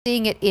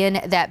Seeing it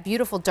in that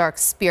beautiful dark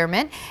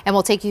spearmint, and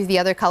we'll take you through the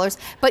other colors.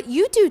 But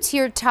you do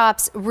tiered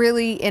tops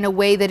really in a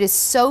way that is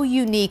so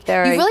unique. You've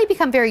really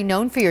become very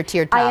known for your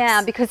tiered tops. I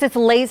am, because it's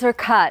laser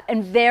cut,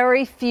 and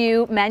very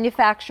few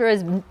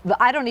manufacturers,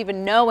 I don't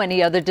even know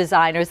any other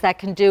designers that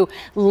can do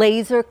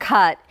laser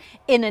cut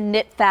in a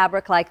knit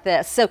fabric like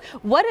this. So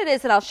what it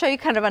is, and I'll show you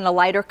kind of in a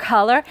lighter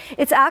color,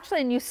 it's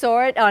actually, and you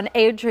saw it on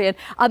Adrian,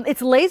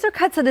 it's laser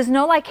cut, so there's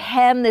no like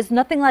hem, there's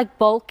nothing like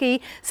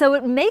bulky, so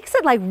it makes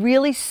it like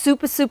really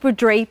super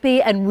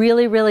drapey and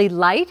really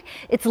light.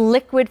 It's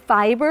liquid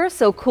fiber,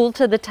 so cool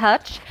to the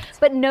touch.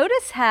 But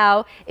notice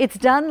how it's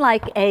done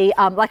like a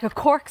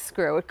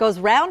corkscrew. It goes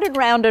round and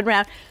round and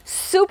round,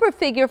 super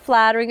figure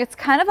flattering. It's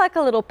kind of like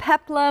a little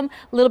peplum,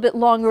 a little bit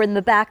longer in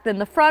the back than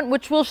the front,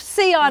 which we'll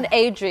see on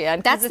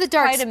Adrian. That's the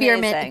dark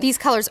spearmint. Amazing. These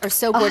colors are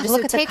so gorgeous.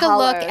 So take a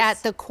look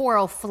at the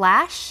coral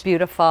flash.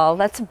 Beautiful.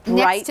 That's bright,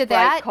 Next to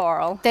that,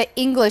 coral. The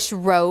English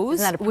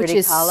rose, which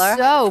is color?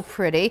 So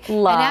pretty.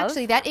 Love. And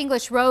actually, that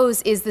English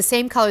rose is the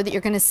same color that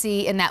you're going to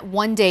see in that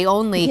one day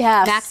only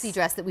maxi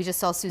dress that we just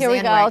saw Suzanne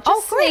wearing. wearing.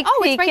 Just sneak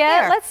peek it's right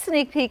there. Let's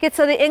sneak peek it.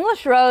 So the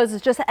English rose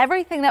is just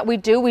everything that we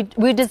do.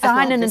 We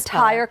design an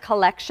entire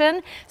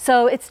collection.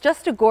 So it's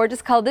just a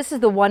gorgeous color. This is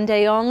the one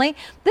day only.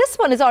 This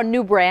one is our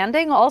new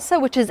branding also,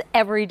 which is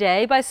Every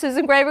Day by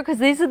Susan Graver, because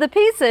these are the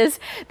pieces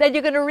that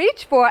you're going to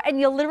reach for and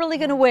you're literally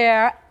going to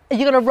wear. You're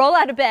going to roll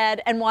out of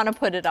bed and want to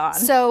put it on.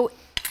 So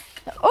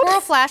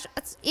coral flash,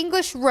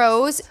 English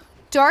rose,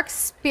 dark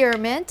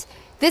spearmint.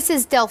 This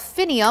is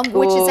delphinium,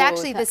 which is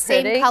actually the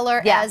same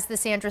color as the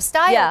Sandra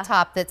Style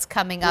top that's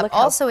coming up,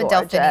 also in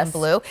delphinium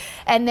blue.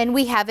 And then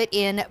we have it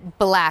in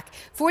black.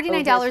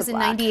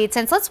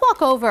 $49.98. Let's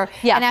walk over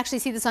and actually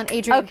see this on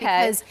Adrian,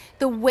 because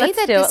the way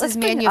that this is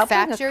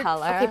manufactured,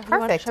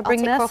 perfect. I'll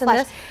take Coral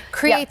Flash.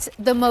 Creates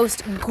the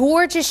most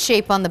gorgeous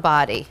shape on the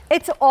body.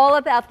 It's all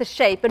about the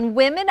shape, and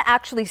women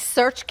actually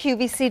search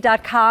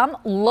QVC.com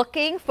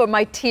looking for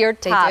my tiered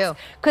tops,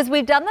 because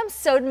we've done them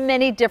so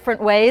many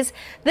different ways.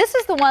 This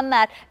is the one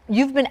that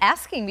you've been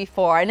asking me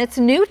for, and it's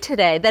new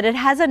today, that it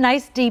has a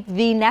nice deep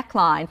V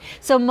neckline.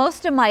 So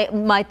most of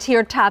my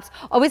tiered tops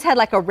always had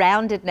like a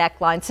rounded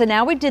neckline. So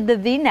now we did the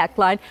V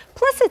neckline,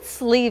 plus it's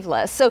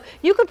sleeveless. So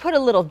you could put a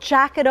little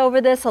jacket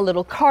over this, a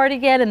little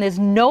cardigan, and there's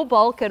no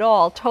bulk at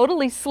all,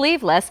 totally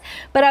sleeveless.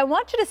 But I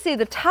want you to see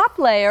the top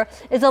layer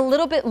is a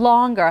little bit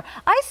longer.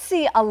 I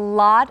see a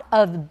lot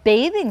of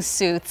bathing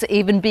suits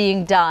even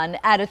being done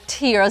out of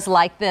tiers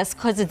like this,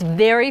 because it's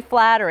very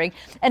flattering.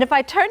 And if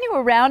I turn you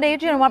around,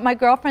 Adrian, I want my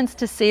girlfriends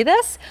to see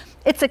this.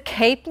 It's a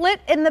capelet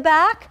in the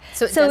back.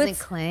 So it doesn't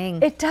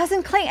cling. It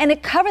doesn't cling, and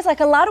it covers, like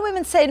a lot of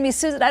women say to me,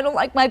 Susan, I don't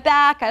like my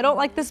back, I don't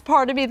like this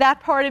part of me,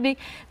 that part of me.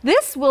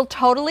 This will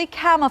totally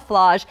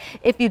camouflage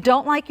if you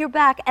don't like your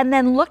back. And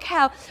then look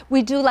how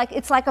we do, like,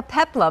 it's like a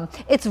peplum.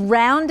 It's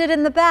rounded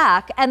in the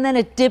back, and then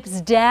it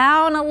dips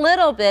down a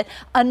little bit,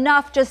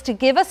 enough just to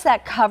give us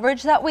that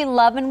coverage that we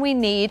love and we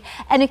need,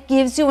 and it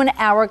gives you an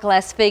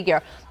hourglass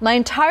figure. My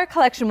entire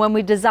collection, when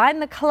we design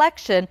the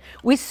collection,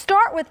 we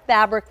start with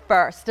fabric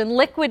first, and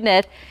liquid knit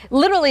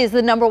literally is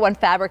the #1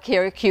 fabric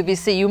here at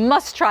QVC. You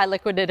must try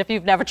liquid knit if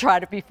you've never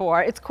tried it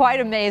before. It's quite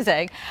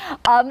amazing.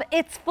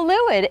 It's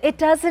fluid. It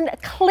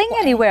doesn't cling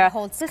anywhere. It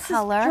holds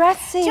color. Is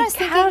dressy,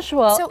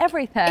 casual,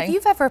 everything. If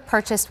you've ever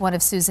purchased one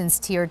of Susan's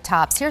tiered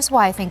tops, here's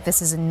why I think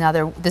this is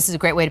a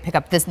great way to pick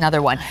up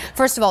another one.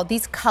 First of all,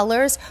 these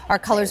colors are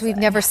colors we've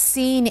never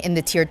seen in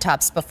the tiered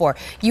tops before.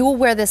 You will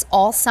wear this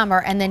all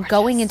summer, and then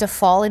going into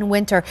fall and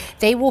winter,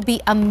 they will be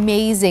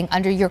amazing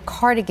under your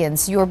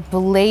cardigans, your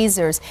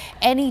blazers,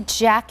 any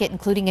jacket,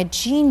 including a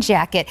jean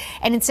jacket.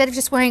 And instead of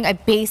just wearing a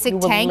basic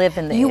tank,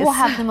 you will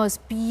have the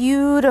most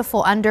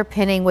beautiful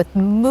underpinning with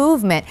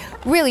movement.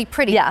 Really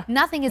pretty.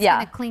 Nothing is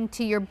going to cling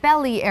to your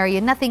belly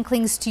area. Nothing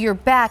clings to your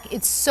back.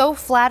 It's so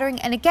flattering.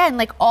 And again,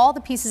 like all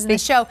the pieces in the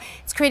show,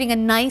 it's creating a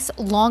nice,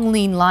 long,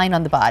 lean line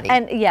on the body.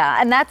 And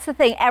and that's the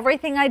thing.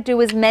 Everything I do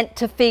is meant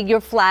to figure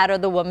flatter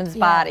the woman's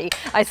body.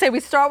 I say we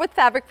start with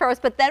fabric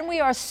first, but then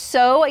we are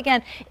so,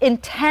 again,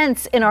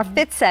 intense in our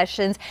fit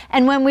sessions.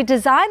 And when we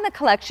design the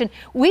collection,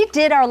 we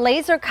did our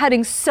laser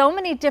cutting so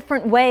many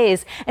different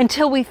ways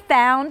until we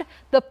found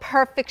the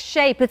perfect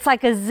shape. It's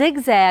like a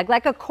zigzag,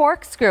 like a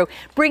corkscrew,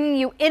 bringing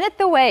you in at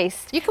the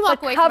waist. You can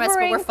walk away from us,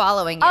 but we're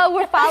following you. Oh,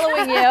 we're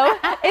following you.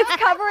 It's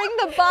covering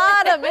the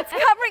bottom. It's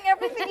covering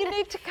everything you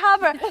need to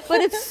cover.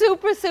 But it's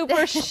super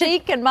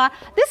chic and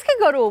this can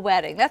go to a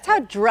wedding. That's how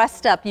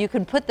dressed up you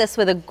can put this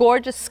with a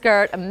gorgeous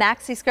skirt, a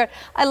maxi skirt.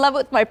 I love it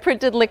with my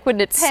printed liquid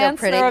knit pants. So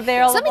pretty. They're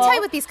available. So let me tell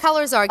you what these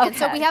colors are again.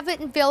 So we have it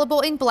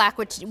available in black,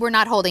 which we're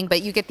not holding,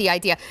 but you get the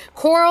idea.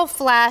 Coral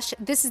Flash.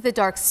 This is the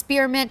dark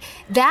spearmint.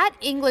 That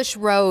English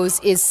rose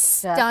is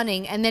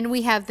stunning, and then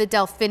we have the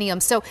delphinium.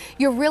 So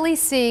you're really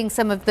seeing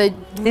some of the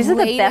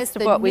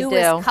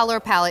newest color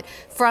palette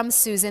from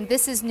Susan.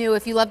 This is new.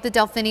 If you love the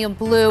delphinium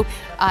blue,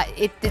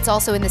 It's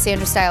also in the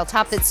Sandra style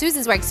top that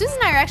Susan's wearing. Susan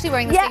and I are actually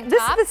wearing the same top. Yeah,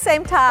 this is the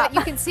same top. But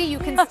you can see you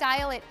can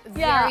style it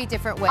very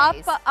different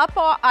ways.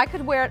 I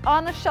could wear it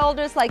on the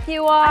shoulders like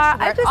you are.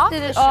 I just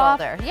did it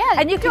shoulder. Yeah,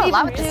 and you could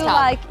even do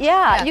like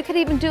you could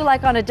even do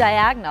like on a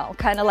diagonal,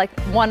 kind of like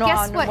one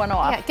on, one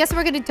off. Yeah, guess what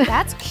we're gonna do?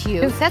 That's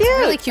cute. That's cute,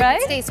 really cute. right?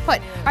 It stays put.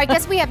 All right,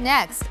 guess we have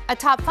next a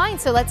top find.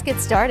 So let's get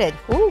started.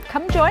 Ooh,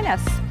 come join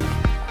us.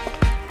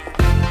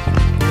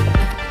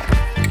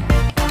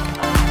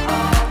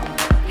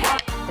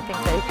 I think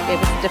they gave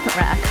us a different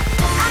rack.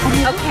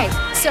 Okay,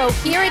 so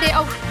here it is.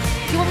 Oh,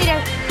 do you want me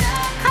to?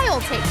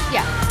 Kyle, take.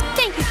 Yeah.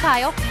 Thank you,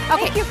 Kyle.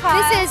 Okay, Thank you,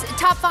 Kyle. This is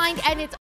top find, and it's